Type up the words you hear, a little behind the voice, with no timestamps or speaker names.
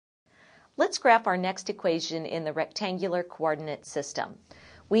Let's graph our next equation in the rectangular coordinate system.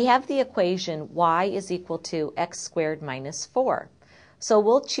 We have the equation y is equal to x squared minus 4. So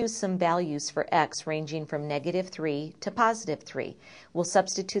we'll choose some values for x ranging from -3 to +3. We'll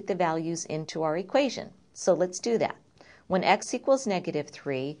substitute the values into our equation. So let's do that. When x equals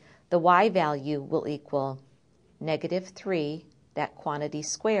 -3, the y value will equal -3, that quantity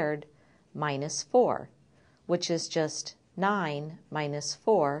squared, minus 4, which is just 9 minus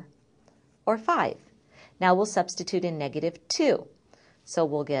 4, or 5. Now we'll substitute in -2. So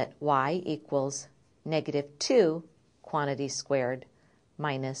we'll get y equals -2 quantity squared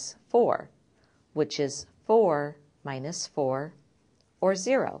minus 4, which is 4 minus 4, or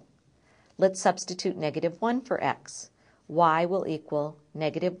 0. Let's substitute -1 for x. Y will equal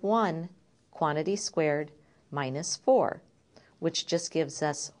 -1 quantity squared minus 4, which just gives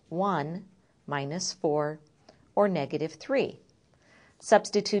us 1 minus 4, or -3.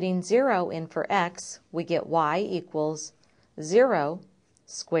 Substituting 0 in for x, we get y equals 0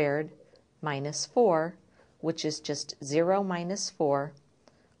 squared minus 4, which is just 0 minus 4,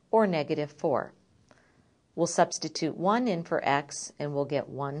 or -4. We'll substitute 1 in for x, and we'll get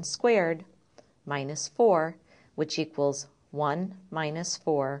 1 squared minus 4, which equals 1 minus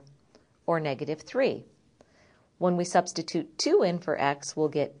 4, or -3. When we substitute 2 in for x, we'll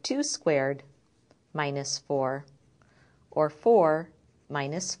get 2 squared minus 4, or 4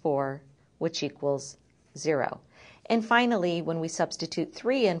 minus 4, which equals 0. And finally, when we substitute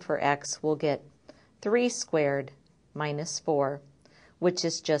 3 in for x, we'll get 3 squared minus 4, which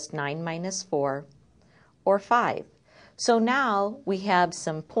is just 9 minus 4, or 5. So now we have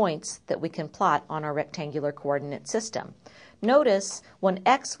some points that we can plot on our rectangular coordinate system. Notice when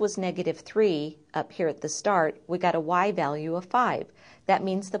x was -3 up here at the start, we got a y value of 5. That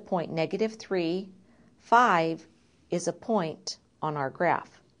means the point -3, 5 is a point on our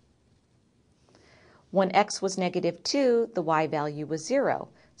graph. When x was -2, the y value was 0.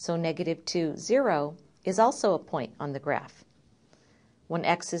 So -2, 0 is also a point on the graph. When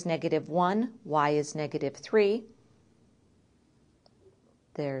x is -1, y is -3.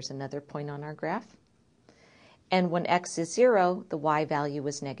 There's another point on our graph. And when x is 0, the y value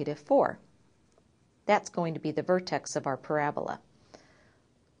is -4. That's going to be the vertex of our parabola.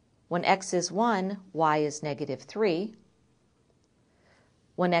 When x is 1, y is -3.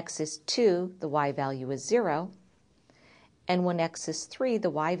 When x is 2, the y value is 0. And when x is 3, the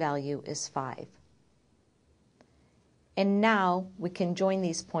y value is 5. And now we can join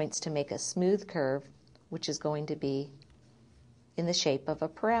these points to make a smooth curve, which is going to be in the shape of a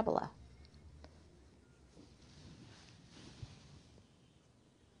parabola.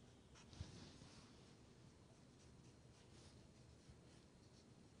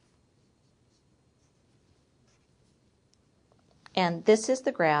 And this is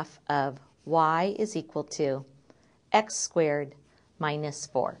the graph of y is equal to x squared minus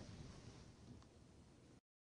 4.